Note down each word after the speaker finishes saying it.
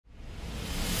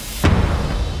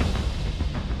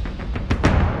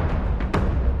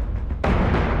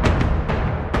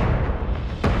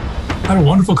I had a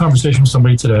wonderful conversation with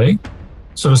somebody today.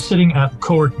 So I was sitting at a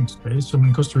co-working space. I'm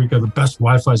in Costa Rica, the best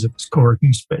Wi-Fi is at this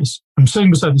co-working space. I'm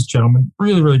sitting beside this gentleman,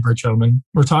 really, really bright gentleman.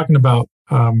 We're talking about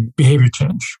behavior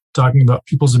change, talking about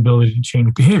people's ability to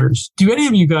change behaviors. Do any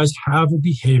of you guys have a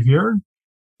behavior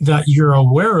that you're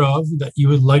aware of that you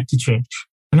would like to change?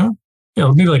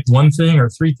 Maybe like one thing or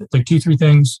three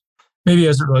things, maybe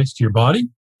as it relates to your body,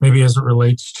 maybe as it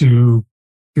relates to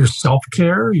your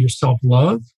self-care, your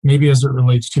self-love, maybe as it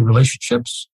relates to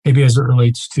relationships, maybe as it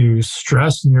relates to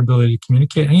stress and your ability to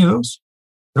communicate, any of those.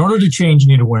 In order to change, you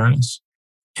need awareness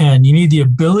and you need the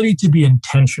ability to be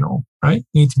intentional, right?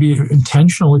 You need to be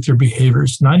intentional with your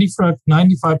behaviors. 95%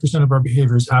 of our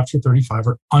behaviors after 35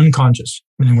 are unconscious,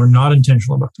 meaning we're not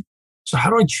intentional about them. So how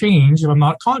do I change if I'm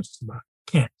not conscious about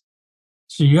it? Can't.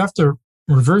 So you have to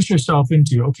reverse yourself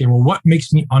into, okay, well, what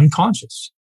makes me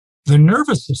unconscious? The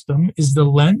nervous system is the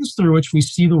lens through which we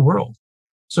see the world.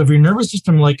 So if your nervous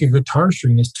system, like a guitar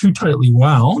string, is too tightly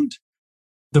wound,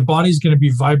 the body's going to be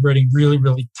vibrating really,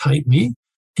 really tightly,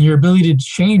 and your ability to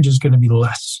change is going to be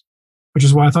less, which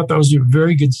is why I thought that was a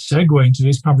very good segue in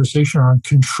today's conversation around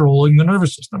controlling the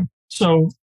nervous system. So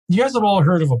you guys have all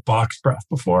heard of a box breath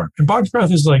before. And box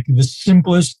breath is like the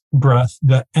simplest breath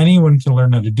that anyone can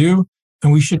learn how to do,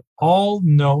 and we should all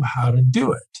know how to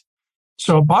do it.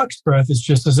 So a box breath is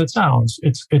just as it sounds.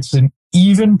 It's an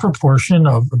even proportion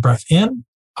of a breath in,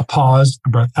 a pause, a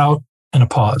breath out, and a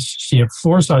pause. So you have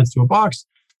four sides to a box.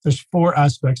 There's four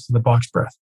aspects to the box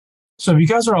breath. So if you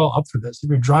guys are all up for this,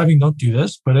 if you're driving, don't do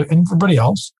this. But everybody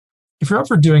else, if you're up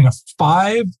for doing a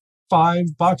 5-5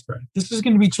 box breath, this is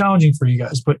going to be challenging for you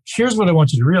guys. But here's what I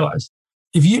want you to realize.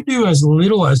 If you do as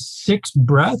little as 6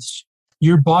 breaths,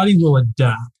 your body will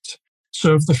adapt.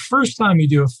 So if the first time you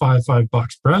do a 5-5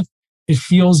 box breath, it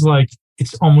feels like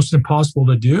it's almost impossible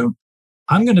to do,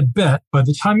 I'm going to bet by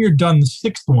the time you're done the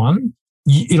 6th one,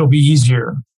 it'll be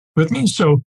easier with me.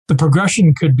 So the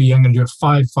progression could be, I'm going to do a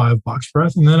 5-5 box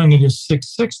breath, and then I'm going to do a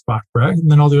 6-6 box breath,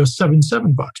 and then I'll do a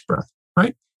 7-7 box breath,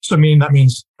 right? So that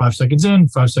means 5 seconds in,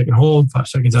 5 second hold, 5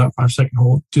 seconds out, 5 second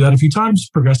hold. Do that a few times,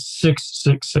 progress 6,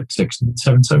 6, 6, 6, and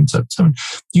 7, 7, 7, 7.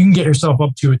 You can get yourself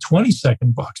up to a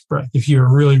 20-second box breath if you're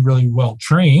really, really well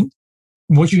trained.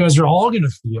 What you guys are all going to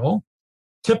feel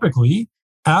typically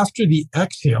after the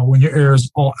exhale, when your air is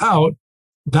all out,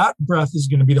 that breath is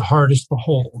going to be the hardest to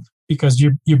hold because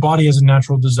your body has a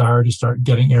natural desire to start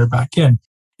getting air back in.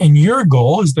 And your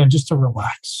goal is then just to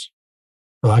relax.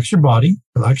 Relax your body,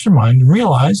 relax your mind, and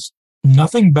realize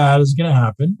nothing bad is going to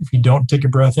happen if you don't take a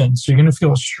breath in. So you're going to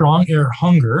feel a strong air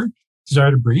hunger, desire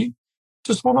to breathe.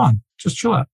 Just hold on. Just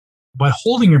chill out. By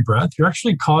holding your breath, you're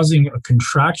actually causing a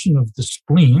contraction of the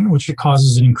spleen, which it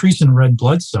causes an increase in red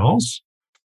blood cells.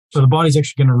 So the body's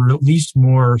actually going to release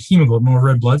more hemoglobin, more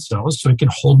red blood cells, so it can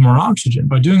hold more oxygen.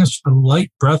 By doing a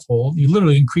light breath hold, you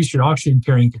literally increase your oxygen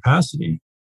carrying capacity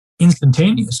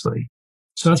instantaneously.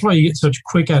 So that's why you get such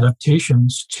quick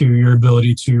adaptations to your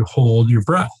ability to hold your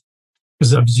breath.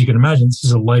 Because as you can imagine, this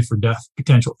is a life or death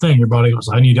potential thing. Your body goes,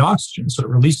 I need oxygen. So it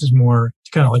releases more,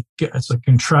 it's like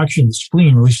contraction. The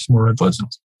spleen releases more red blood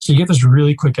cells. So you get this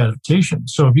really quick adaptation.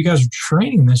 So if you guys are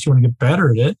training this, you want to get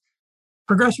better at it,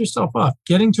 progress yourself up.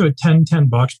 Getting to a 10-10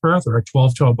 box breath or a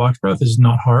 12-12 box breath is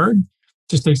not hard. It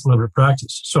just takes a little bit of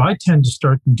practice. So I tend to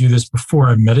start and do this before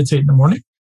I meditate in the morning,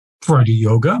 before I do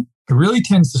yoga. It really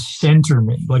tends to center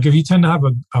me. Like if you tend to have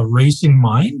a racing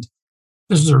mind,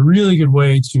 this is a really good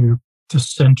way to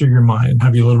center your mind and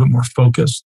have you a little bit more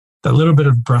focused. That little bit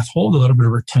of breath hold, a little bit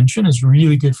of retention is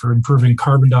really good for improving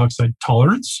carbon dioxide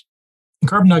tolerance. And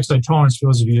carbon dioxide tolerance, for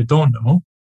those of you that don't know,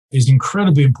 is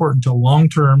incredibly important to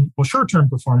short-term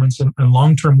performance and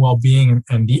long-term well-being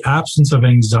and the absence of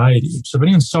anxiety. So if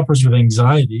anyone suffers with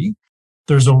anxiety,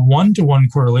 there's a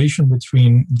 1-to-1 correlation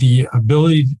between the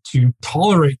ability to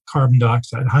tolerate carbon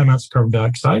dioxide, high amounts of carbon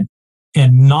dioxide,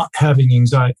 and not having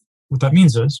anxiety. What that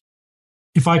means is,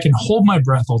 if I can hold my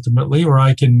breath ultimately, or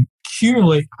I can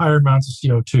accumulate higher amounts of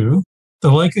CO2,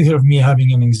 the likelihood of me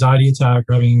having an anxiety attack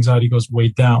or having anxiety goes way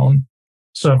down.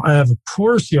 So if I have a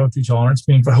poor CO2 tolerance,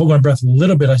 meaning if I hold my breath a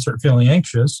little bit, I start feeling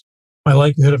anxious, my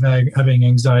likelihood of having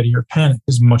anxiety or panic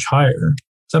is much higher.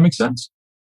 Does that make sense?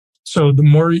 So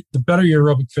the better your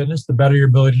aerobic fitness, the better your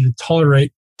ability to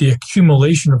tolerate the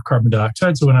accumulation of carbon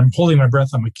dioxide. So when I'm holding my breath,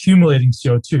 I'm accumulating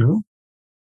CO2.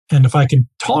 And if I can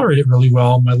tolerate it really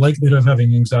well, my likelihood of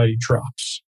having anxiety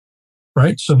drops,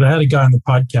 right? So they had a guy on the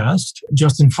podcast,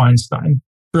 Justin Feinstein,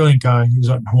 brilliant guy. He was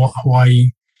out in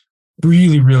Hawaii,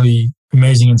 really, really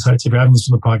amazing insights. If you haven't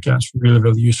listened to the podcast, really,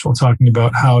 really useful, talking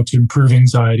about how to improve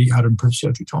anxiety, how to improve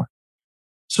CO2 tolerance.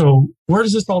 So where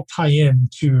does this all tie in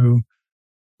to,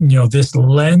 this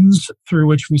lens through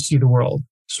which we see the world?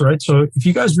 right? So if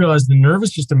you guys realize the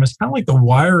nervous system is kind of like the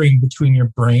wiring between your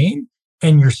brain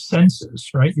and your senses,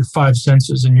 right? Your five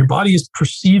senses, and your body is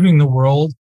perceiving the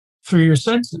world through your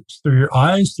senses, through your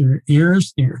eyes, through your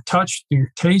ears, through your touch, through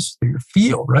your taste, through your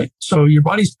feel, right? So your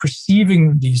body's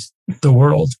perceiving the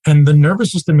world, and the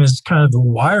nervous system is kind of the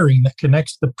wiring that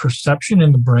connects the perception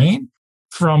in the brain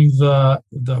from the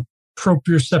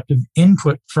proprioceptive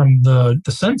input from the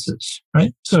senses,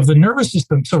 right? So if the nervous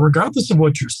system, so regardless of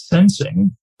what you're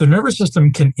sensing, the nervous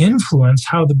system can influence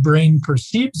how the brain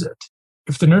perceives it.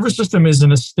 If the nervous system is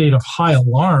in a state of high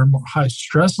alarm or high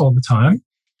stress all the time,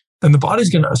 then the body's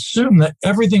going to assume that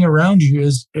everything around you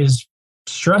is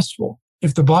stressful.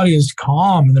 If the body is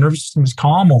calm and the nervous system is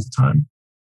calm all the time,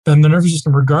 then the nervous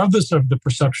system, regardless of the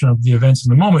perception of the events in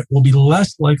the moment, will be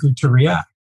less likely to react,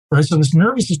 right? So this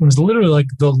nervous system is literally like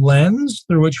the lens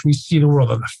through which we see the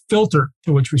world, or the filter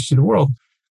through which we see the world.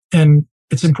 And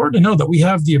it's important to know that we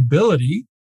have the ability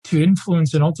to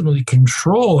influence and ultimately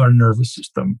control our nervous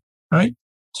system, right?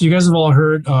 So you guys have all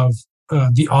heard of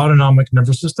the autonomic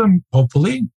nervous system,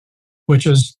 hopefully, which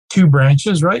is two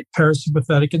branches, right?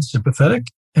 Parasympathetic and sympathetic.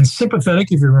 And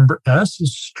sympathetic, if you remember, S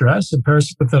is stress, and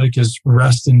parasympathetic is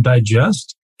rest and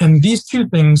digest. And these two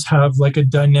things have like a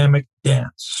dynamic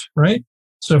dance, right?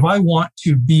 So if I want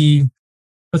to be,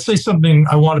 let's say something,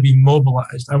 I want to be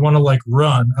mobilized. I want to like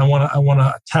run. I want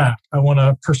to attack. I want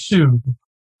to pursue.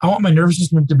 I want my nervous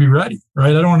system to be ready,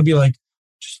 right? I don't want to be like,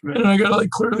 just a minute, I got to like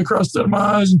clear the crust out of my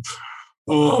eyes.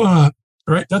 And,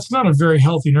 right? That's not a very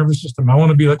healthy nervous system. I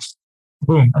want to be like,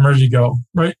 boom, I'm ready to go,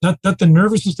 right? That the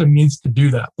nervous system needs to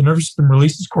do that. The nervous system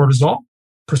releases cortisol,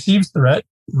 perceives threat,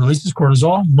 releases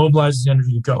cortisol, mobilizes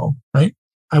energy to go, right?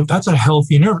 That's a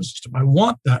healthy nervous system. I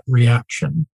want that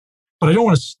reaction, but I don't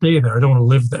want to stay there. I don't want to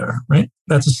live there, right?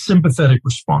 That's a sympathetic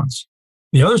response.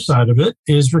 The other side of it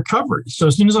is recovery. So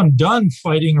as soon as I'm done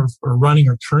fighting or running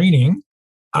or training,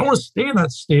 I don't want to stay in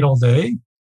that state all day.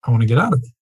 I want to get out of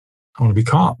it. I want to be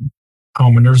calm. I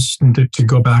want my nervous system to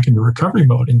go back into recovery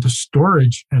mode, into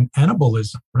storage and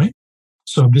anabolism, right?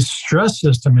 So this stress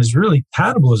system is really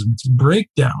catabolism. It's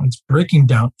breakdown. It's breaking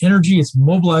down energy. It's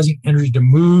mobilizing energy to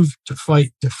move, to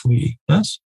fight, to flee.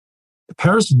 Yes. The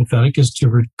parasympathetic is to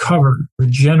recover,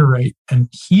 regenerate, and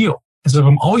heal. And so if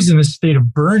I'm always in this state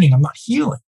of burning, I'm not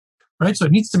healing, right? So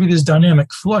it needs to be this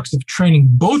dynamic flux of training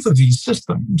both of these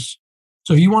systems.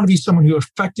 So if you want to be someone who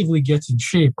effectively gets in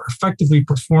shape or effectively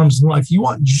performs in life, you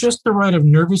want just the right of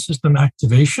nervous system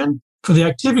activation for the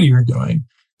activity you're doing.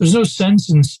 There's no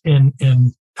sense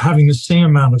in having the same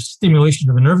amount of stimulation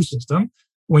to the nervous system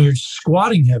when you're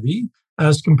squatting heavy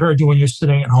as compared to when you're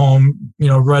sitting at home,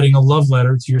 writing a love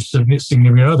letter to your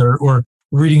significant other or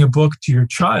reading a book to your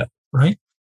child, right?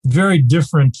 Very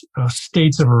different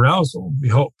states of arousal, we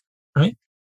hope, right?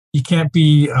 You can't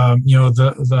be,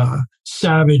 the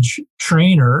savage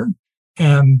trainer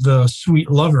and the sweet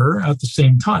lover at the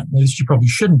same time. At least you probably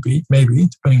shouldn't be, maybe,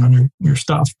 depending on your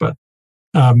stuff. But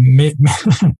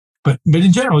but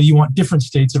in general, you want different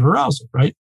states of arousal,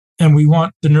 right? And we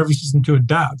want the nervous system to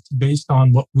adapt based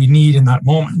on what we need in that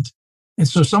moment. And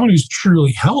so someone who's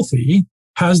truly healthy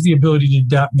has the ability to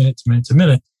adapt minute to minute to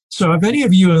minute. So if any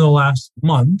of you in the last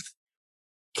month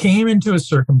came into a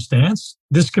circumstance,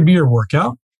 this could be your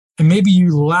workout, and maybe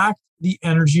you lacked the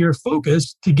energy or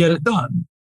focus to get it done.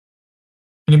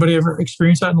 Anybody ever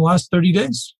experienced that in the last 30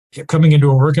 days? Kept coming into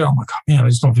a workout, I'm like, oh, man, I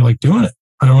just don't feel like doing it.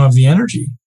 I don't have the energy,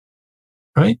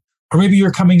 right? Or maybe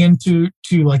you're coming into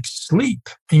like sleep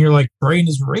and your like brain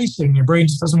is racing. Your brain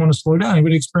just doesn't want to slow down.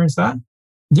 Anybody experience that?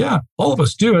 Yeah, all of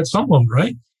us do at some level,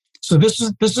 right? So this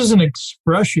is an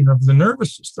expression of the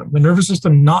nervous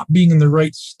system not being in the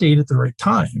right state at the right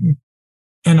time.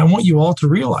 And I want you all to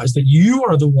realize that you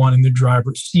are the one in the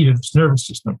driver's seat of this nervous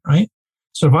system, right?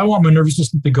 So if I want my nervous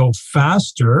system to go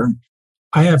faster,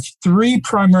 I have three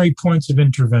primary points of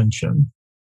intervention.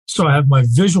 So I have my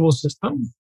visual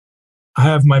system, I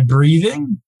have my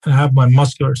breathing, and I have my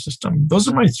muscular system. Those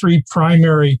are my three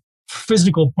primary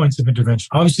physical points of intervention.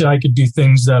 Obviously, I could do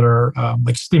things that are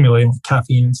like stimulating, like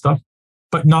caffeine and stuff,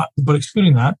 but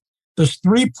excluding that, there's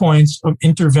 3 points of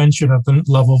intervention at the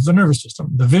level of the nervous system: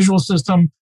 the visual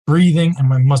system, breathing, and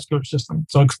my muscular system.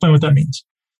 So I'll explain what that means.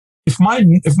 If my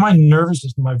nervous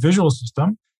system, my visual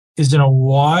system, is in a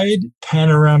wide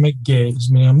panoramic gaze,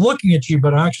 meaning I'm looking at you,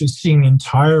 but I'm actually seeing the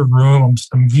entire room.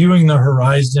 I'm viewing the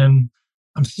horizon.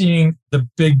 I'm seeing the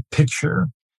big picture.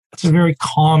 It's a very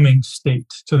calming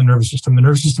state to the nervous system. The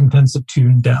nervous system tends to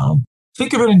tune down.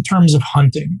 Think of it in terms of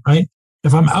hunting, right?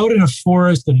 If I'm out in a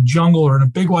forest, in a jungle, or in a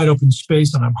big wide open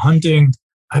space and I'm hunting,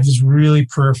 I have this really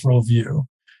peripheral view.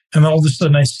 And then all of a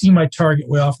sudden I see my target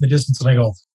way off in the distance and I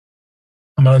go,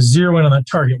 I'm going to zero in on that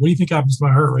target. What do you think happens to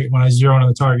my heart rate when I zero in on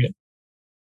the target?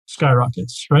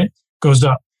 Skyrockets, right? Goes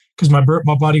up because my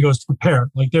body goes to prepare.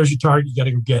 Like, there's your target. You got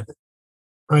to go get it,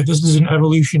 right? This is an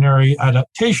evolutionary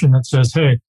adaptation that says,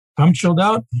 hey, if I'm chilled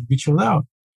out, I be chilled out.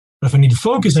 But if I need to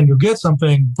focus and go get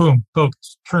something, boom,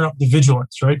 focus. Turn up the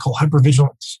vigilance, right? Called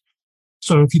hypervigilance.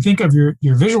 So if you think of your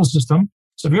visual system,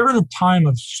 so if you're ever in a time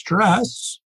of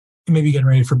stress, you may be getting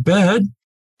ready for bed,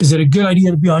 is it a good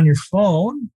idea to be on your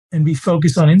phone and be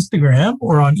focused on Instagram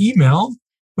or on email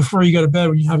before you go to bed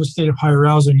when you have a state of high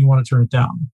arousal and you want to turn it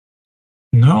down?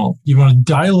 No, you want to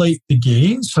dilate the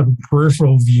gaze, have a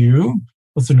peripheral view,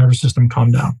 let the nervous system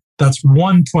calm down. That's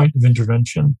one point of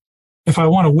intervention. If I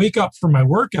want to wake up for my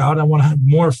workout, I want to have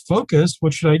more focus,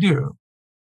 what should I do?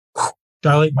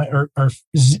 Dilate or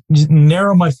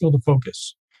narrow my field of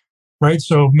focus, right?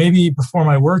 So maybe before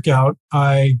my workout,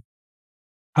 I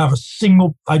do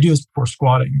this before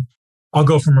squatting. I'll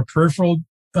go from a peripheral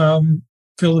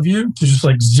field of view to just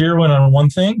like zero in on one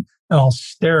thing, and I'll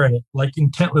stare at it like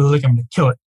intently, like I'm going to kill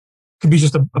it. It could be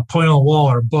just a point on the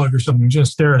wall or a bug or something.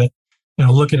 Just stare at it,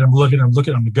 look at him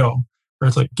to go. Or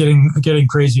it's like getting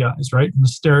crazy eyes, right? I'm going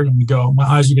to stare at him to go. My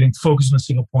eyes are getting focused on a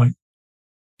single point.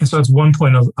 And so that's one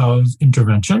point of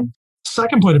intervention.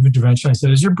 Second point of intervention, I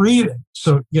said, is your breathing.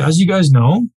 So yeah, as you guys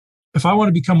know, if I want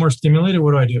to become more stimulated,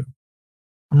 what do?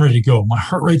 I'm ready to go. My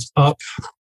heart rate's up,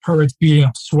 heart rate's beating,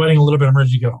 I'm sweating a little bit, I'm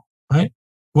ready to go, right?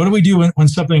 What do we do when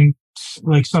something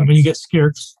you get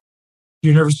scared?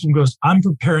 Your nervous system goes, I'm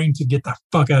preparing to get the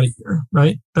fuck out of here,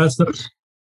 right? That's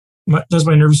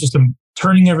my nervous system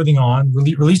turning everything on,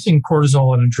 releasing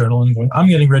cortisol and adrenaline, and going, I'm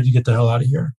getting ready to get the hell out of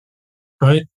here,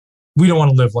 right? We don't want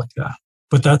to live like that.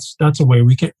 But that's a way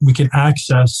we can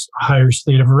access a higher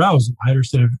state of arousal, a higher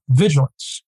state of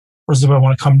vigilance. Whereas if I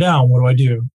want to come down, what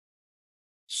do?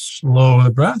 Slow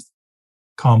the breath,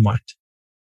 calm mind.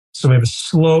 So we have a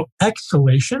slow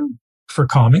exhalation for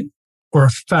calming, or a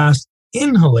fast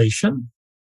inhalation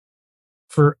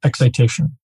for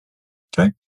excitation.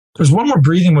 Okay. There's one more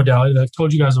breathing modality that I've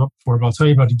told you guys about before, but I'll tell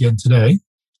you about it again today.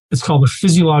 It's called the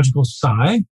physiological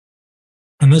sigh.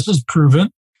 And this is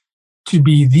proven to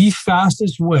be the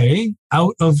fastest way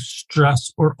out of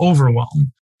stress or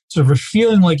overwhelm. So if you're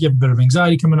feeling like you have a bit of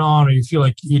anxiety coming on, or you feel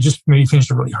like you just maybe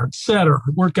finished a really hard set or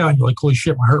hard workout, and you're like, holy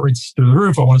shit, my heart rate's through the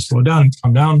roof, I want to slow down and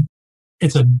calm down.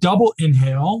 It's a double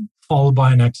inhale followed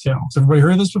by an exhale. Has everybody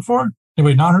heard of this before?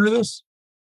 Anybody not heard of this?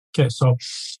 Okay, so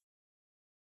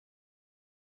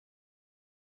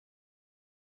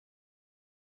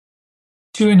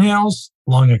 2 inhales,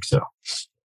 long exhale.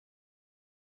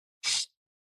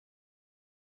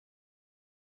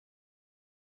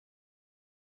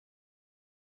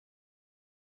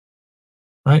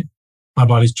 Right? My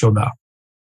body's chilled out.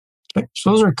 Okay. So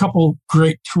those are a couple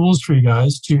great tools for you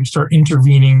guys to start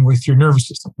intervening with your nervous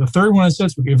system. The third one I said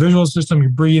is your visual system, your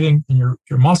breathing, and your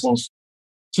muscles.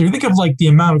 So you think of like the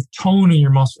amount of tone in your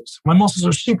muscles. My muscles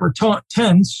are super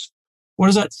tense. What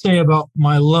does that say about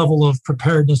my level of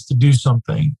preparedness to do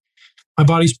something? My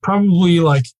body's probably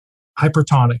like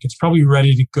hypertonic. It's probably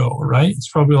ready to go, right? It's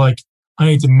probably like, I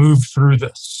need to move through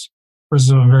this. Whereas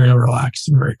if I'm very relaxed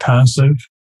and very passive,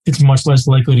 it's much less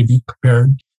likely to be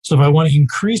prepared. So if I want to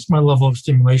increase my level of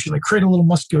stimulation, I create a little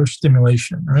muscular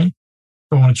stimulation, right?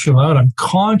 If I want to chill out, I'm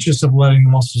conscious of letting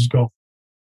the muscles go.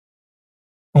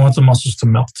 I want the muscles to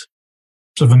melt.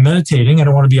 So if I'm meditating, I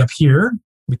don't want to be up here,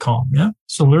 be calm, yeah?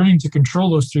 So learning to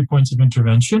control those 3 points of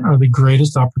intervention are the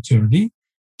greatest opportunity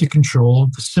to control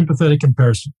the sympathetic and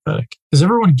parasympathetic. Does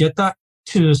everyone get that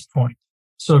to this point?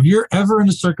 So if you're ever in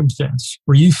a circumstance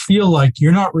where you feel like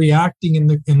you're not reacting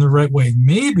in the right way,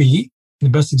 maybe the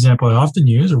best example I often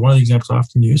use, or one of the examples I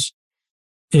often use,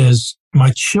 is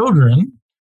my children.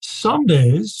 Some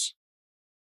days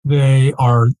they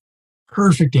are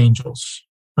perfect angels,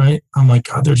 right? I'm like,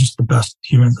 God, they're just the best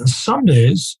humans. And some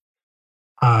days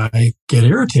I get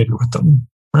irritated with them,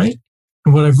 right?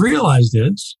 And what I've realized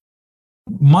is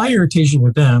my irritation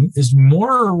with them is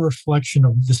more a reflection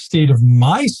of the state of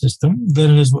my system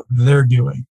than it is what they're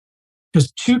doing.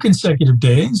 Because 2 consecutive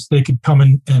days, they could come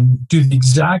in and do the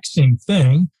exact same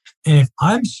thing. And if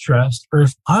I'm stressed, or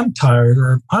if I'm tired,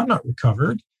 or if I'm not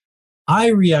recovered, I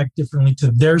react differently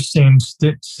to their same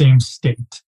state.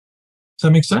 Does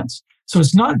that make sense? So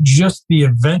it's not just the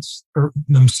events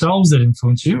themselves that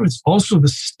influence you. It's also the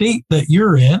state that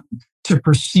you're in to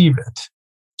perceive it.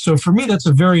 So for me, that's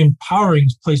a very empowering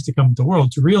place to come into the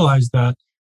world, to realize that,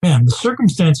 man, the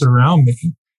circumstance around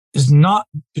me is not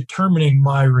determining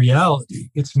my reality.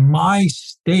 It's my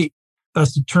state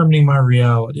that's determining my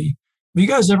reality. Have you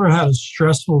guys ever had a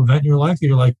stressful event in your life?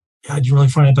 You're like, yeah, do you really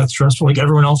find it that stressful? Like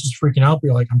everyone else is freaking out, but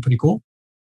you're like, I'm pretty cool.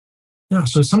 Yeah.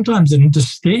 So sometimes the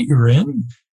state you're in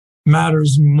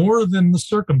matters more than the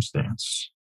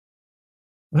circumstance,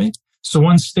 right? So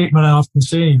one statement I often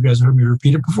say, you guys have heard me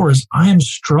repeat it before, is I am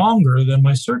stronger than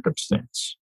my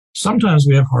circumstance. Sometimes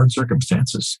we have hard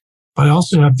circumstances, but I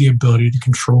also have the ability to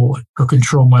control it or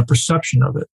control my perception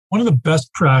of it. One of the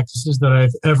best practices that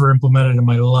I've ever implemented in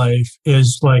my life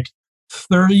is like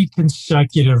 30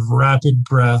 consecutive rapid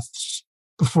breaths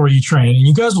before you train. And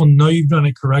you guys will know you've done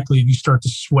it correctly if you start to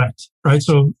sweat, right?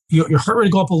 So your heart rate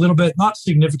will go up a little bit, not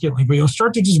significantly, but you'll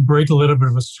start to just break a little bit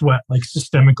of a sweat, like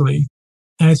systemically.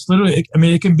 And it's literally,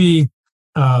 it can be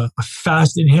a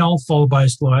fast inhale followed by a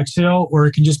slow exhale, or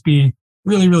it can just be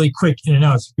really, really quick in and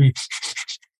out.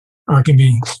 Or it can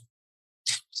be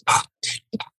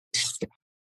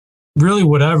really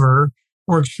whatever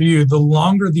works for you. The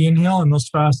longer the inhale and those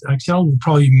fast exhale will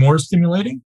probably be more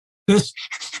stimulating. This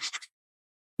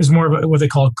is more of what they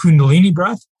call a Kundalini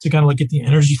breath to kind of like get the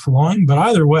energy flowing. But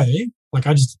either way, like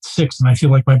I just did 6 and I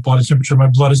feel like my body temperature, my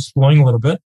blood is flowing a little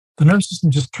bit. The nervous system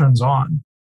just turns on.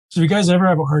 So if you guys ever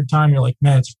have a hard time, you're like,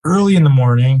 man, it's early in the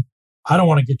morning. I don't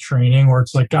want to get training, or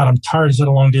it's like, God, I'm tired. It's had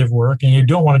a long day of work, and you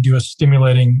don't want to do a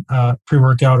stimulating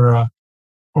pre-workout or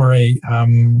a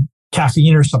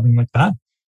caffeine or something like that.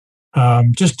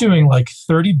 Just doing like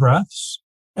 30 breaths.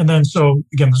 And then, so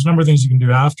again, there's a number of things you can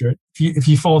do after it. If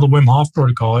you follow the Wim Hof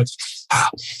protocol, it's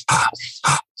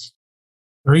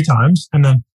 3 times and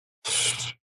then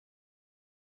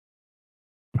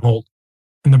hold.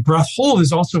 And the breath hold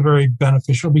is also very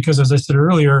beneficial because, as I said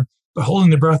earlier, by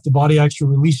holding the breath, the body actually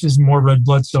releases more red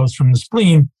blood cells from the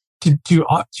spleen to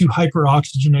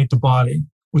hyperoxygenate the body,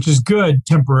 which is good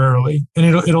temporarily, and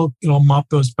it'll mop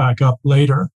those back up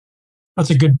later. That's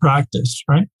a good practice,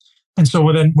 right? And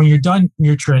so then when you're done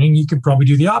your training, you could probably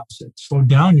do the opposite, slow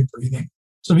down your breathing.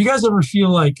 So if you guys ever feel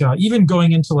like even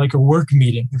going into like a work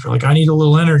meeting, if you're like, I need a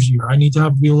little energy, or I need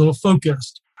to be a little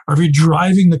focused, or if you're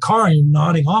driving the car and you're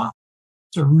nodding off,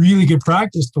 it's a really good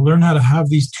practice to learn how to have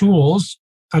these tools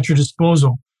at your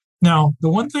disposal. Now, the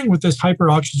one thing with this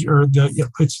hyperoxygen, or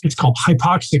it's called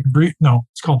hypoxic breathing. No,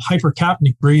 it's called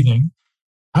hypercapnic breathing.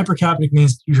 Hypercapnic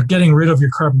means you're getting rid of your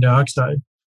carbon dioxide.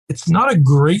 It's not a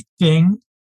great thing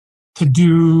to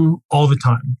do all the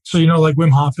time. So, like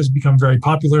Wim Hof has become very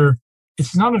popular.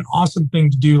 It's not an awesome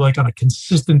thing to do like on a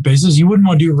consistent basis. You wouldn't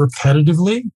want to do it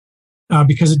repetitively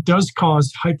because it does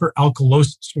cause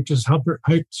hyperalkalosis, which is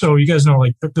so you guys know,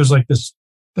 like there's like this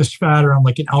fad around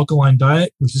like an alkaline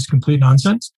diet, which is complete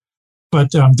nonsense.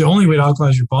 But the only way to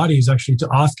alkalize your body is actually to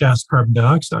off-gas carbon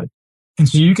dioxide. And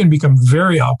so you can become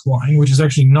very alkaline, which is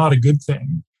actually not a good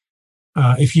thing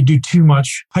if you do too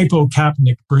much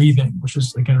hypocapnic breathing, which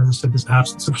is, again, as I said, this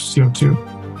absence of CO2.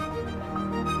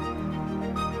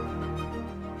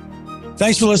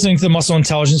 Thanks for listening to the Muscle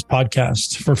Intelligence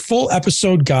Podcast. For full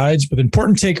episode guides with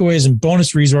important takeaways and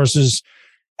bonus resources,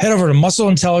 head over to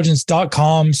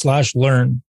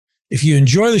muscleintelligence.com/learn. If you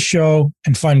enjoy the show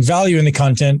and find value in the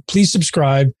content, please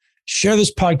subscribe, share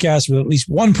this podcast with at least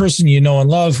one person you know and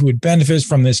love who would benefit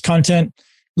from this content.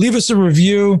 Leave us a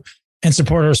review and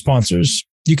support our sponsors.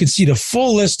 You can see the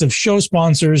full list of show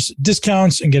sponsors,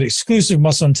 discounts, and get exclusive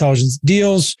Muscle Intelligence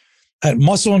deals at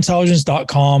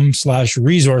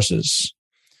muscleintelligence.com/resources.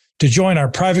 To join our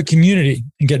private community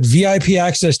and get VIP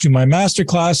access to my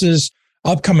masterclasses,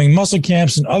 upcoming muscle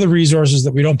camps, and other resources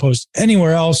that we don't post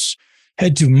anywhere else,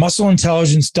 head to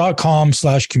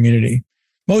muscleintelligence.com/community.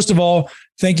 Most of all,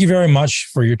 thank you very much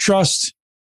for your trust,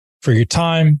 for your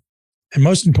time, and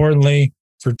most importantly,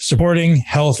 for supporting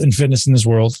health and fitness in this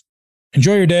world.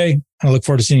 Enjoy your day, and I look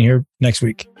forward to seeing you here next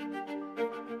week.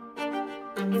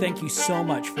 Thank you so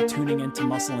much for tuning into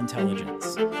Muscle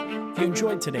Intelligence. If you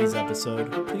enjoyed today's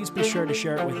episode, please be sure to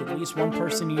share it with at least one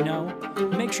person you know.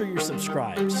 And make sure you're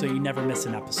subscribed so you never miss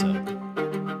an episode.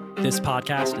 This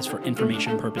podcast is for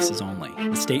information purposes only.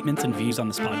 The statements and views on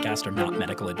this podcast are not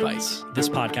medical advice. This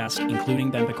podcast, including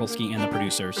Ben Pekulski and the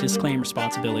producers, disclaim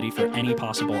responsibility for any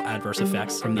possible adverse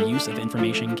effects from the use of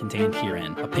information contained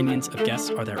herein. Opinions of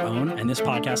guests are their own, and this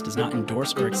podcast does not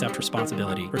endorse or accept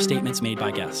responsibility for statements made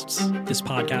by guests. This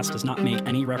podcast does not make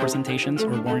any representations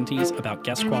or warranties about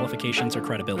guest qualifications or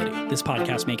credibility. This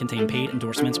podcast may contain paid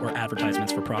endorsements or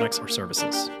advertisements for products or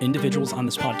services. Individuals on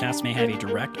this podcast may have a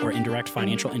direct or indirect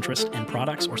financial interest in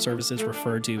products or services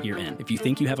referred to herein. If you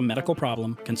think you have a medical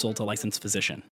problem, consult a licensed physician.